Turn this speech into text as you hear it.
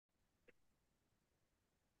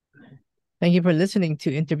Thank you for listening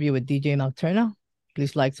to Interview with DJ Nocturna.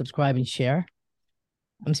 Please like, subscribe, and share.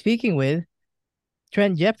 I'm speaking with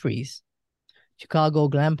Trent Jeffries, Chicago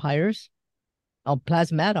Glampires,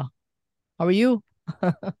 Plasmata. How are you?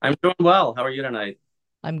 I'm doing well. How are you tonight?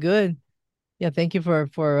 I'm good. Yeah, thank you for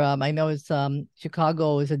I know it's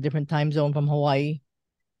Chicago is a different time zone from Hawaii,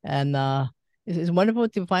 and it's wonderful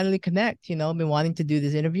to finally connect. I've been wanting to do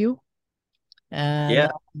this interview, and Yeah,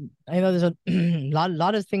 I know there's a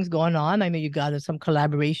lot of things going on. I know you got some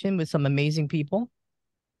collaboration with some amazing people.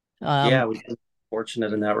 Um, yeah, we've been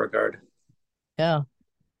fortunate in that regard. yeah.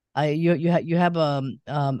 You have an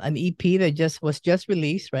EP that just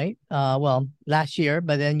released, right? Well, last year,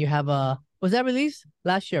 but then you have a was that released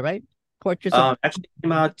last year, right? Portraits of Actually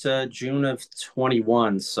came out June of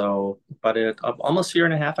 21, so about almost a year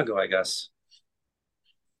and a half ago, I guess.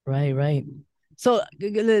 right, right. So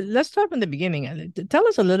let's start from the beginning. Tell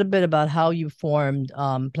us a little bit about how you formed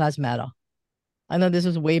Plasmata. I know this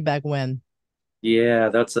was way back when. Yeah,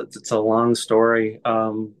 it's a long story.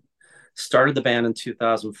 Started the band in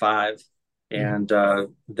 2005, Mhm.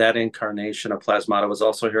 and that incarnation of Plasmata was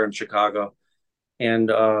also here in Chicago.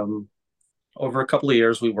 And over a couple of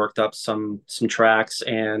years, we worked up some tracks,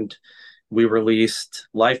 and we released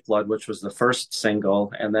Lifeblood, which was the first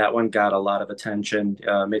single, and that one got a lot of attention,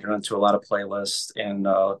 made it onto a lot of playlists and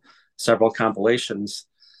several compilations.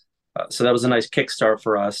 So that was a nice kickstart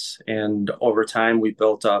for us. And over time, we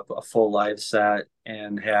built up a full live set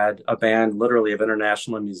and had a band literally of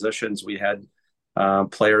international musicians. We had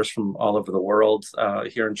players from all over the world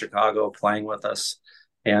here in Chicago playing with us.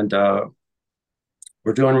 And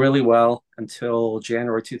we're doing really well until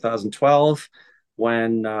January 2012,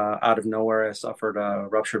 when out of nowhere I suffered a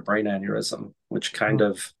ruptured brain aneurysm, which kind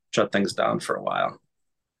Oh, of shut things down for a while.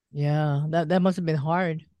 yeah, that must have been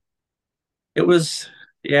hard. It was,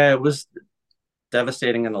 yeah, it was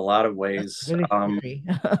devastating in a lot of ways. Really scary.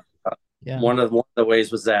 Yeah. One of the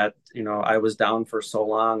ways was that I was down for so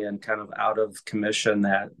long and kind of out of commission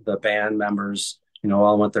that the band members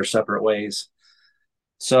all went their separate ways.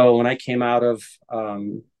 So when I came out of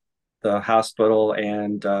the hospital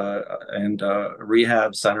and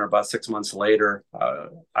rehab center about 6 months later,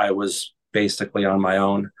 I was basically on my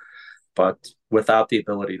own, but without the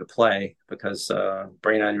ability to play because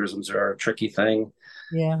brain aneurysms are a tricky thing.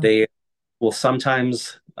 Yeah. They will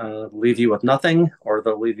sometimes leave you with nothing, or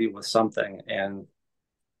they'll leave you with something. And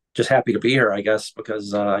just happy to be here, I guess,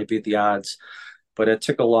 because I beat the odds. But it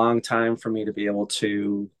took a long time for me to be able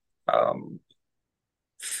to um,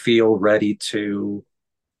 feel ready to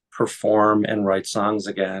perform and write songs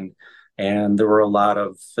again. And there were a lot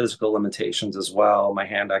of physical limitations as well. My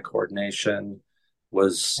hand eye coordination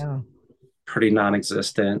was Yeah. pretty non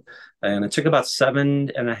existent. And it took about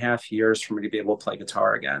 7.5 years for me to be able to play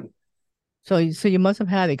guitar again. So you must have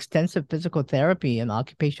had extensive physical therapy and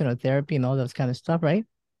occupational therapy and all those kind of stuff, right?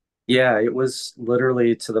 Yeah, it was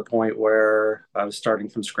literally to the point where I was starting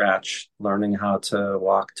from scratch, learning how to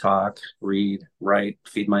walk, talk, read, write,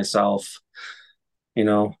 feed myself, you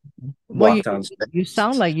know, Well, walk you downstairs.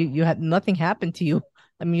 sound like you had nothing happen to you.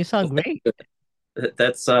 I mean, you sound great.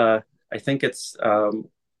 That's I think it's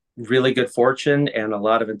really good fortune and a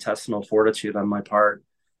lot of intestinal fortitude on my part.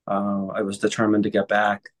 I was determined to get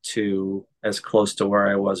back to as close to where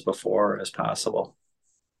I was before as possible.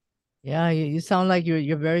 Yeah, you sound like you're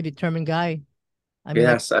a very determined guy. I mean,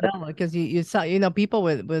 I Yes, can tell because you sound, people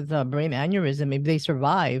with brain aneurysm, if they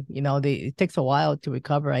survive, it takes a while to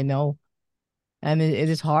recover. I know, and it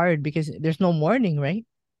is hard because there's no warning, right?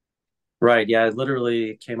 right. Yeah, it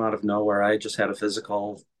literally came out of nowhere. I just had a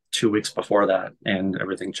physical 2 weeks before that, and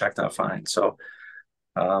everything checked out fine. So,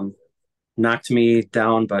 um, knocked me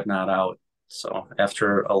down, but not out. So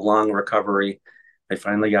after a long recovery, I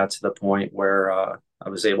finally got to the point where I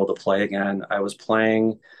was able to play again.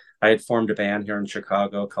 I had formed a band here in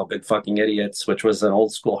Chicago called Big Fucking Idiots, which was an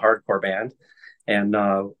old school hardcore band, and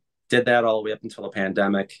did that all the way up until the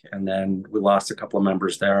pandemic. And then we lost a couple of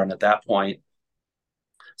members there. And at that point,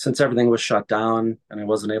 since everything was shut down and I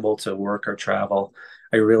wasn't able to work or travel,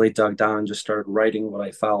 I really dug down and just started writing what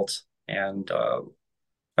I felt. And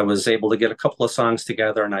I was able to get a couple of songs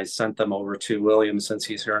together and I sent them over to William since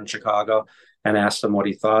he's here in Chicago and asked him what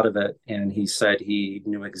he thought of it. And he said he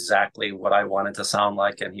knew exactly what I wanted to sound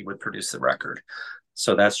like and he would produce the record.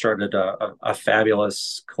 So that started a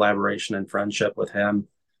fabulous collaboration and friendship with him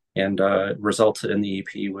and resulted in the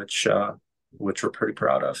EP, which we're pretty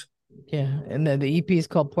proud of. Yeah, and the EP is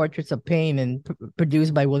called Portraits of Pain and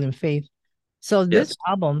produced by William Faith. So Yes.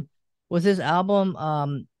 this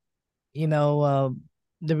album, you know, uh,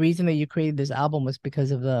 the reason that you created this album was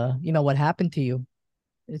because of what happened to you.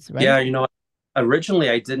 It's right. Yeah, Originally,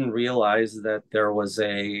 I didn't realize that there was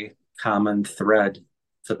a common thread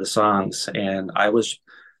to the songs, and I was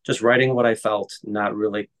just writing what I felt, not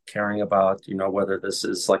really caring about, whether this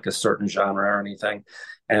is like a certain genre or anything.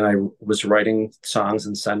 And I was writing songs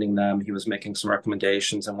and sending them. He was making some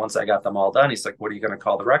recommendations, and once I got them all done, he's like, "What are you going to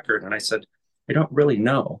call the record?" And I said, "I don't really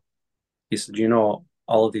know." He said,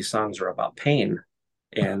 all of these songs are about pain,"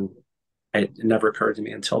 and it never occurred to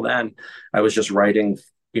me until then. I was just writing,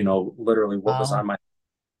 literally what was Wow. on my.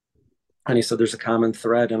 And he said there's a common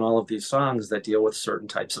thread in all of these songs that deal with certain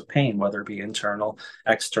types of pain, whether it be internal,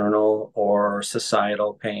 external, or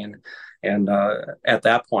societal pain. And at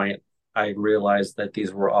that point, I realized that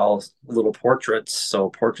these were all little portraits. So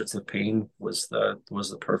portraits of pain was the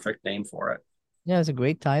perfect name for it. Yeah, it's a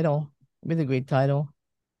great title. Really great title.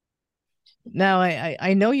 Now,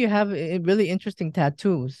 I know you have really interesting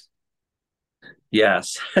tattoos.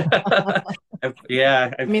 Yes.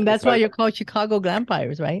 Yeah. I mean, that's why you're called Chicago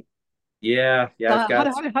Glampires, right? Yeah. So I've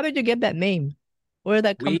got how did you get that name? Where did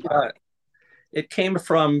that come we. from? It came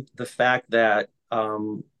from the fact that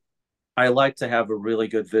I like to have a really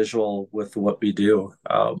good visual with what we do.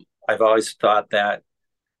 I've always thought that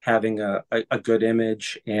having a good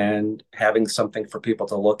image and having something for people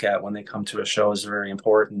to look at when they come to a show is very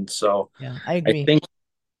important. So Yeah, I I agree. think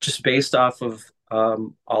just based off of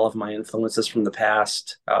all of my influences from the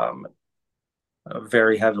past,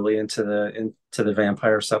 very heavily into the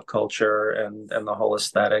vampire subculture and the whole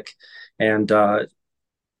aesthetic, and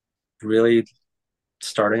really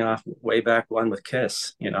starting off way back when with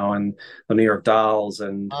Kiss, and the New York Dolls,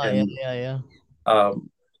 and Oh yeah, and yeah, yeah. um,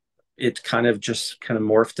 it kind of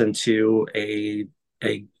morphed into a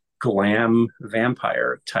glam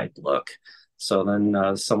vampire type look. So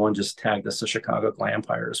then someone just tagged us to Chicago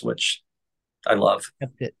Glampires, which I love.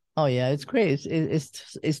 Kept it. Oh yeah, it's great.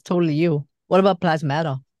 It's totally you. What about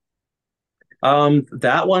Plasmata?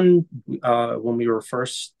 That one, when we were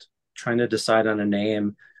first trying to decide on a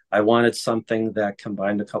name, I wanted something that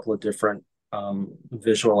combined a couple of different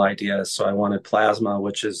visual ideas. So I wanted plasma,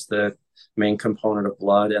 which is the main component of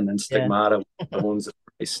blood, and then Yeah. stigmata, the wounds of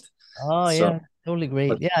Christ. Oh So, yeah, totally great.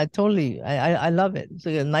 but Yeah, totally. I love it. It's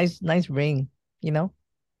like a nice ring, you know?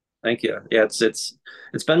 thank you. Yeah, it's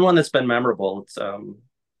been one that's been memorable.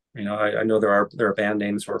 I know there are band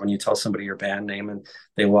names where when you tell somebody your band name and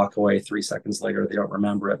they walk away 3 seconds later, they don't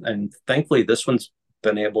remember it. And thankfully, this one's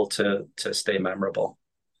been able to stay memorable.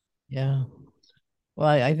 Yeah. Well,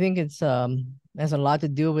 I think it's has a lot to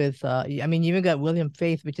do with I mean, you even got William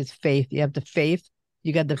Faith, which is faith. You have the faith,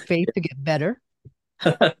 you got the faith to get better,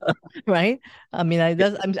 right? I mean,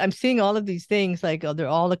 Yeah, I'm seeing all of these things like they're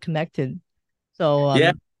all connected. So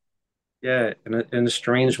yeah, yeah. In a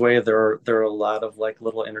strange way, there are a lot of like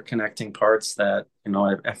little interconnecting parts that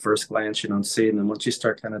at first glance you don't see, and then once you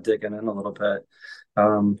start kind of digging in a little bit,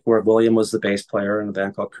 where William was the bass player in a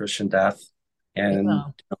band called Christian Death, and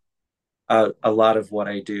yeah. a lot of what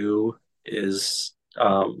I do is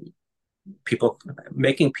people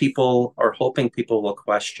making people or hoping people will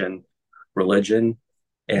question religion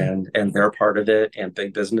Mm. and they're part of it and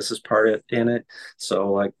big business is in it.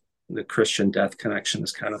 So like the Christian Death connection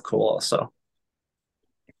is kind of cool also.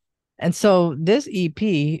 And so this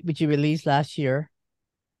EP, which you released last year,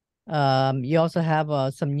 you also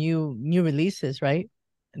have some new releases, right?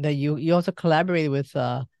 That you also collaborated with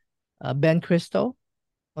Ben Christo.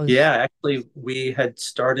 Was Yeah, actually, we had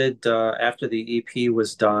started after the EP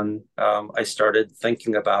was done. I started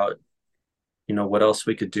thinking about, what else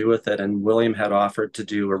we could do with it. And William had offered to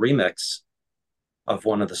do a remix of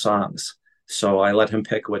one of the songs. So I let him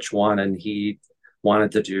pick which one, and he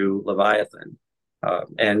wanted to do Leviathan.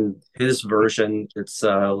 And his version, it's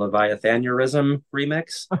a Leviathanurism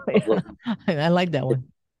remix of yeah, I like that one.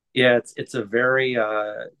 yeah, it's a very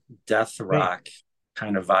death Great. rock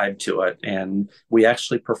kind of vibe to it, and we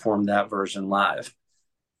actually performed that version live. So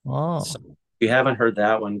Oh, if you haven't heard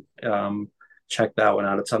that one, check that one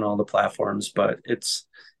out. It's on all the platforms, but it's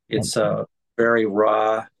a very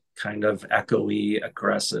raw, kind of echoey,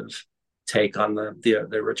 aggressive take on the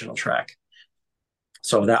original track.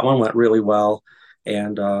 So that one went really well,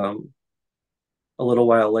 and a little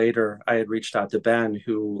while later, I had reached out to Ben,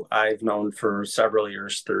 who I've known for several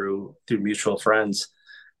years through mutual friends,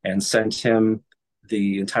 and sent him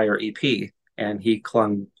the entire EP. And he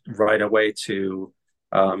clung right away to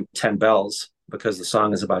 10 Bells because the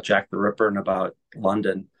song is about Jack the Ripper and about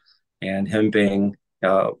London. And him being,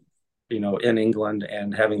 in England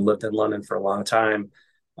and having lived in London for a long time,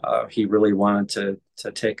 he really wanted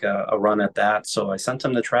to take a run at that. So I sent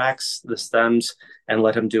him the tracks, the stems, and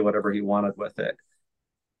let him do whatever he wanted with it.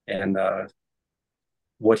 And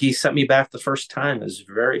what he sent me back the first time is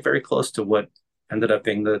very, very close to what ended up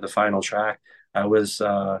being the final track. I was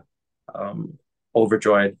um,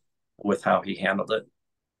 overjoyed with how he handled it.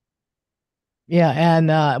 Yeah,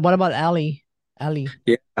 and what about Ali? Ali.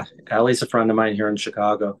 Yeah, Allie's a friend of mine here in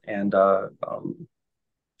Chicago, and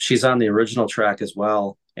she's on the original track as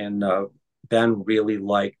well. And Ben really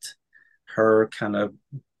liked her kind of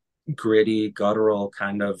gritty, guttural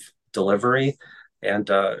kind of delivery, and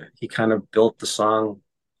he kind of built the song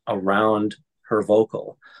around her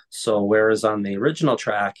vocal. So whereas on the original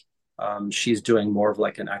track, she's doing more of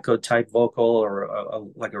like an echo type vocal or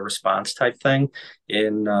like a response type thing.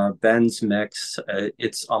 In Ben's mix,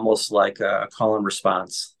 it's almost like a call and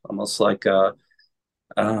response, almost like a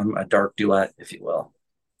dark duet, if you will.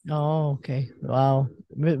 Oh, okay. Wow.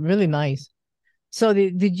 Really nice. So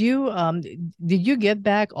did you get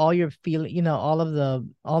back all your all of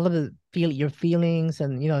the feel your feelings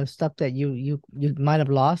and stuff that you might have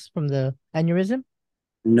lost from the aneurysm?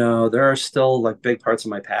 No, there are still like big parts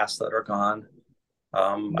of my past that are gone.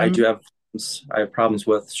 I do Remember? have I have problems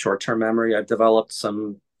with short-term memory. I've developed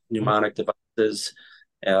some Mm, mnemonic devices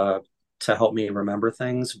uh, to help me remember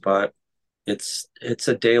things, but it's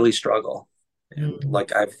a daily struggle. And mm.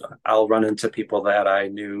 like I'll run into people that I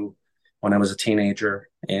knew when I was a teenager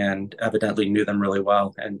and evidently knew them really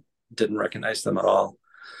well and didn't recognize them at all.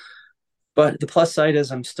 But the plus side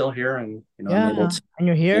is I'm still here and I'm Yeah, and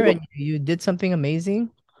you're here able and you did something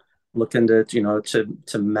amazing. look into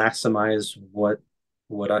to maximize what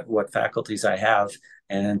faculties I have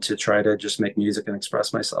and to try to just make music and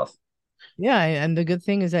express myself. Yeah, and the good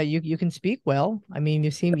thing is that you can speak well. I mean,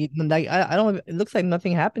 like I don't. It looks like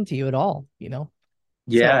nothing happened to you at all. So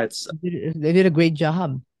Yeah, it's they did a great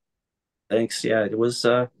job. thanks. Yeah, it was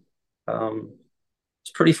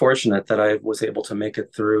it's pretty fortunate that I was able to make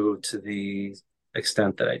it through to the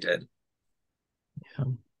extent that I did. Yeah.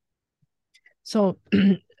 So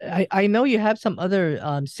I know you have some other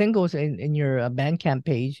singles in your Bandcamp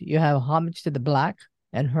page. You have Homage to the Black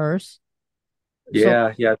and Hers. So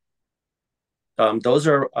Yeah, yeah. Those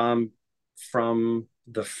are from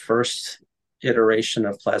the first iteration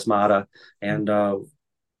of Plasmata, and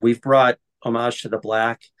we've brought Homage to the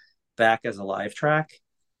Black back as a live track.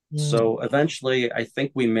 mm, So eventually, I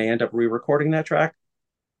think we may end up re-recording that track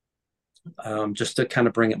just to kind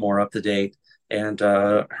of bring it more up to date. And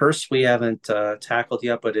Hearst we haven't tackled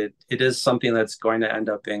yet, but it is something that's going to end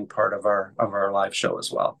up being part of our live show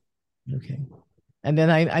as well. okay. And then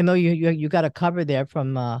I know you got a cover there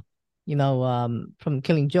from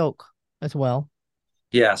Killing Joke as well.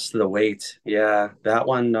 Yes, the wait. Yeah, that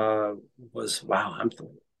one was wow. I'm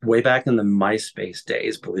way back in the MySpace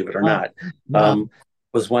days, believe it or Oh, not. wow. Um,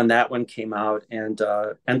 was when that one came out and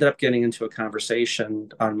ended up getting into a conversation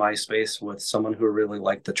on MySpace with someone who really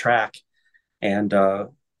liked the track. And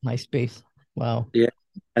MySpace. Wow. yeah,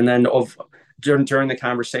 and then during the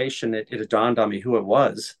conversation, it dawned on me who it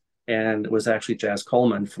was, and it was actually Jazz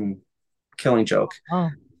Coleman from Killing Joke. Oh,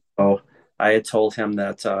 So I had told him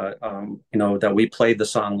that that we played the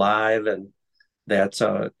song live and that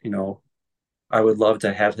I would love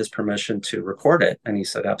to have his permission to record it, and he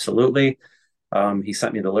said absolutely. He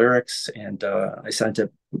sent me the lyrics, and I sent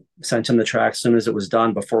him the track as soon as it was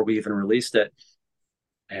done before we even released it,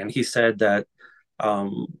 and he said that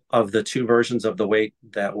of the two versions of the Wait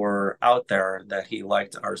that were out there, that he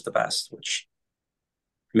liked ours the best, which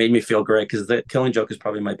made me feel great because the Killing Joke is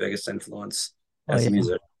probably my biggest influence oh as a yeah.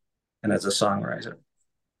 musician and as a songwriter.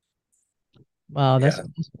 Wow, Yeah,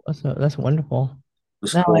 it that's wonderful.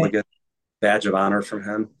 was Now cool to get a badge of honor from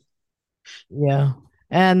him. yeah.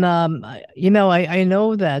 And I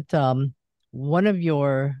know that one of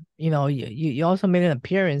your you also made an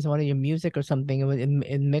appearance, one of your music or something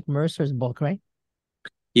in Mick Mercer's book, right?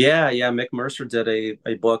 Yeah, yeah. Mick Mercer did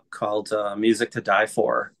a book called Music to Die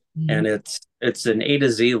For, Mhm. and it's an A to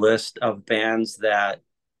Z list of bands that,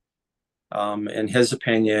 in his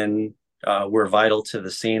opinion, were vital to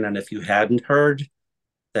the scene. And if you hadn't heard,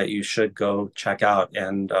 that you should go check out.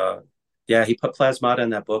 And yeah, he put Plasmata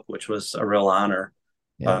in that book, which was a real honor.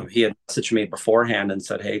 Yeah. He had messaged me beforehand and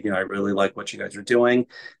said, "Hey, I really like what you guys are doing,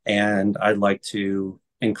 and I'd like to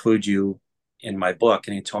include you in my book."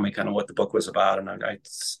 And he told me kind of what the book was about, and I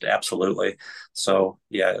absolutely. So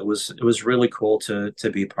yeah, it was really cool to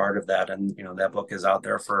be part of that, and that book is out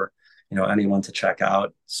there for anyone to check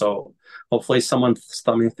out. So hopefully, someone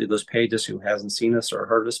thumbing through those pages who hasn't seen us or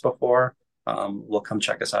heard us before will come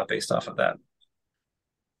check us out based off of that.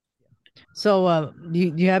 So, do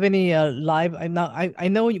you have any live? I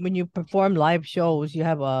know when you perform live shows, you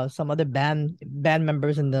have some other band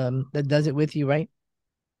members in the that does it with you, right?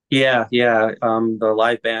 Yeah, yeah. The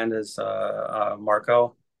live band is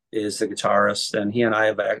Marco is the guitarist, and he and I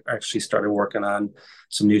have actually started working on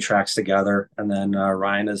some new tracks together. And then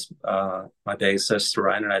Ryan is my bassist.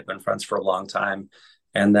 Ryan and I have been friends for a long time.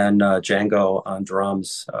 And then Django on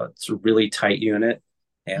drums. It's a really tight unit,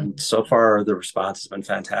 and Mhm. so far the response has been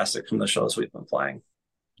fantastic from the shows we've been playing.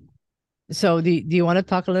 So do you want to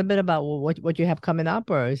talk a little bit about what you have coming up,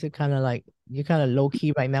 or is it kind of like you're kind of low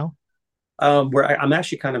key right now? I'm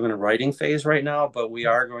actually kind of in a writing phase right now, but we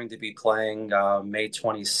are going to be playing May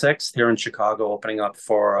 26th here in Chicago, opening up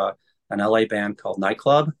for an LA band called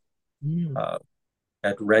Nightclub Mm. uh,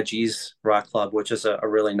 at Reggie's Rock Club, which is a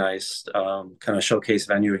really nice kind of showcase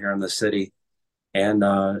venue here in the city. And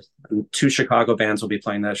two Chicago bands will be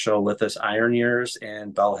playing that show with us, Iron Years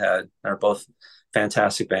and Bellhead. They're both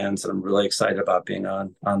fantastic bands, and I'm really excited about being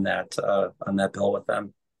on that bill with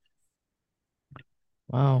them.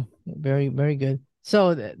 Wow, very good.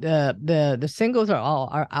 So the singles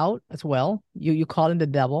are out as well. You call him the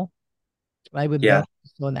devil, right? With Ben Yeah,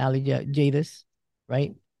 Christo and Ali Jados,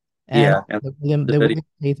 right? And yeah, and the The video. William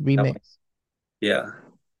Faith remix. Yeah.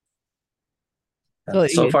 So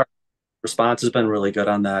So far, response has been really good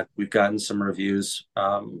on that. We've gotten some reviews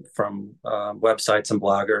from websites and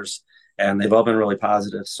bloggers, and they've all been really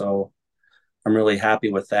positive. So I'm really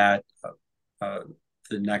happy with that. Uh,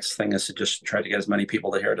 the next thing is to just try to get as many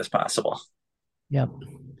people to hear it as possible. yeah.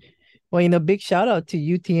 Well, big shout out to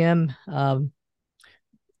UTM,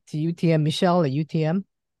 Michelle at UTM.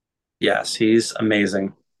 Yes, he's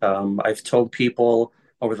amazing. I've told people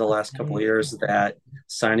over the last couple of years that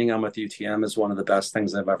signing on with UTM is one of the best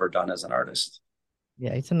things I've ever done as an artist.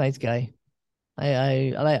 Yeah, he's a nice guy.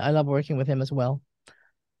 I love working with him as well.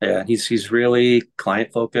 Yeah, he's really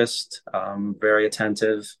client focused, very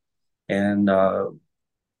attentive, and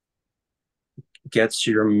gets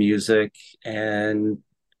your music and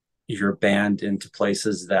your band into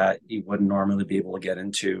places that you wouldn't normally be able to get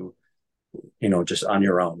into, just on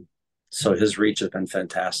your own. So his reach has been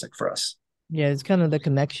fantastic for us. Yeah, it's kind of the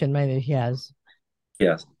connection, right, that he has.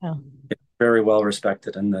 Yes, Yeah. very well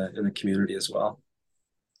respected in the community as well.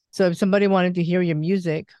 So if somebody wanted to hear your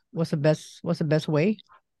music, what's the best way?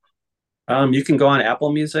 You can go on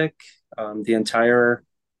Apple Music. The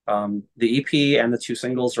EP and the two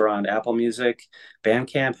singles are on Apple Music.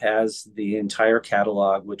 Bandcamp has the entire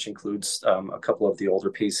catalog, which includes a couple of the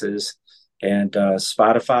older pieces. And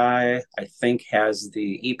Spotify, I think, has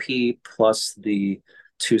the EP plus the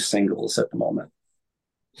two singles at the moment.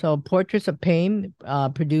 So Portraits of Pain,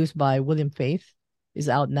 produced by William Faith, is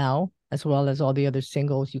out now, as well as all the other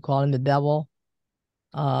singles. You Call Him the Devil,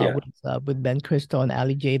 Yeah, with Ben Christo and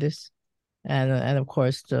Ali Jadis, and of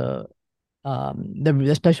course the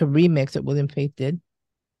special remix that William Faith did,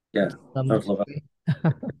 yeah, which I looks love great.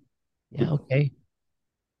 Yeah, okay.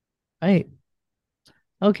 Right.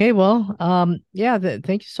 Okay, well, yeah,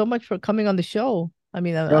 thank you so much for coming on the show. I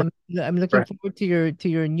mean, it. I'm looking forward to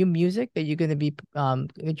your new music that you're going to be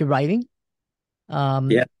that you're writing. Yeah,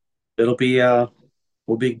 Um, it'll be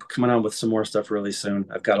we'll be coming on with some more stuff really soon.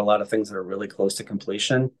 I've got a lot of things that are really close to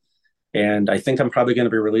completion. And I think I'm probably going to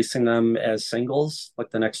be releasing them as singles.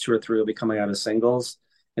 Like the next two or three will be coming out as singles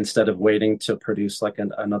instead of waiting to produce like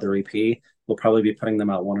another EP. We'll probably be putting them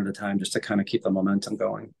out one at a time just to kind of keep the momentum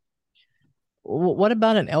going. what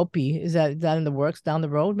about an LP? Is that in the works down the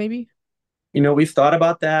road, maybe? We've thought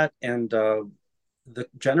about that, and the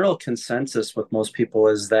general consensus with most people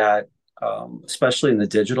is that, especially in the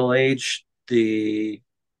digital age, the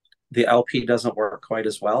LP doesn't work quite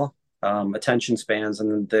as well. Attention spans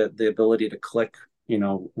and the ability to click,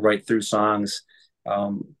 right through songs.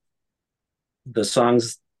 Um, the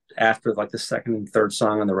songs after like the second and third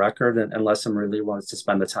song on the record, and unless someone really wants to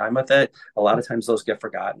spend the time with it, a lot of times those get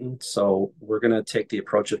forgotten. So we're going to take the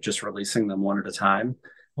approach of just releasing them one at a time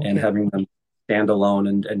and Okay. having them stand alone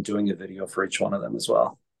and doing a video for each one of them as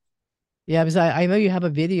well. Yeah, because I know you have a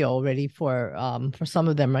video already for some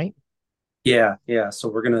of them, right? Yeah, yeah. So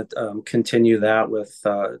we're going to continue that with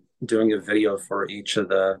doing a video for each of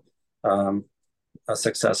the um,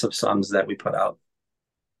 successive songs that we put out.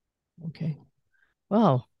 Okay.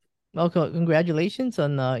 Wow. Well, congratulations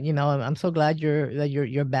on I'm so glad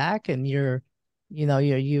you're back and you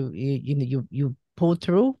pulled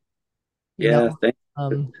through, you know. Yeah, thank you.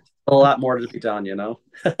 Um A lot more to be done. I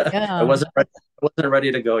yeah, wasn't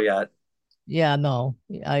ready to go yet. yeah, no.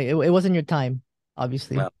 It wasn't your time,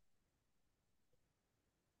 obviously. Well,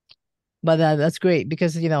 But that's great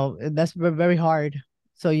because that's very hard.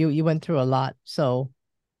 So you went through a lot. So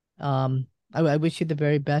I wish you the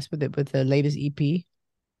very best with the latest EP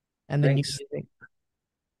and the new thanks. music.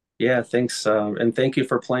 Yeah, thanks. And thank you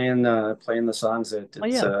for playing the songs. Oh It's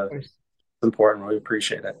yeah, of course. important. We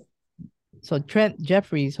appreciate it. So Trent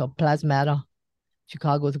Jeffries of Plasmata,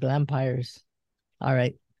 Chicago's Glampires. All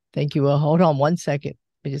right. Thank you. Hold on one second.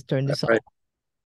 I just turned All this off. right.